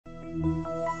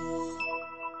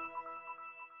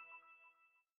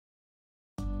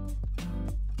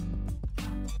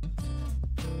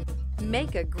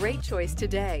Make a great choice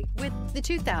today with the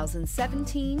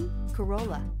 2017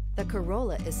 Corolla. The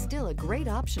Corolla is still a great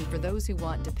option for those who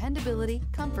want dependability,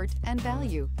 comfort, and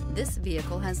value. This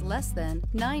vehicle has less than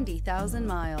 90,000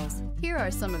 miles. Here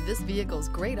are some of this vehicle's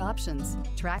great options: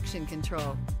 traction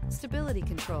control, stability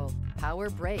control, power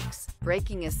brakes,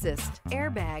 braking assist,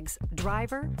 airbags,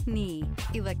 driver, knee,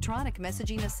 electronic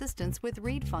messaging assistance with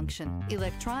read function,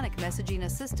 electronic messaging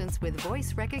assistance with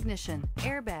voice recognition,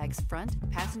 airbags front,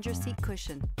 passenger seat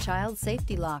cushion, child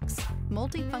safety locks,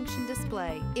 multifunction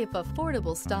display. If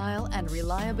affordable style and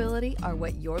reliability are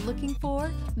what you're looking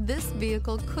for, this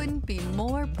vehicle couldn't be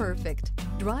more perfect.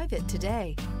 Drive it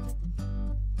today.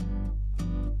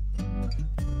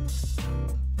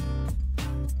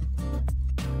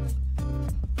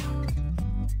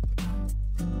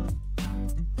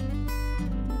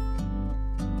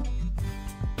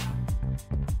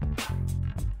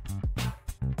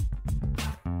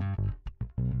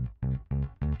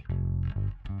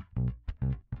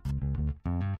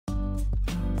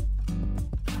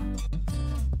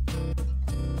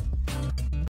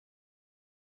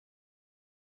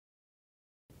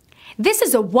 This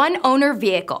is a one-owner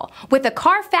vehicle with a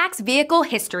Carfax Vehicle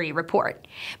History Report.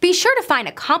 Be sure to find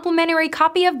a complimentary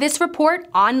copy of this report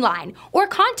online or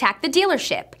contact the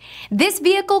dealership. This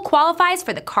vehicle qualifies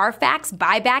for the Carfax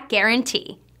Buyback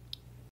Guarantee.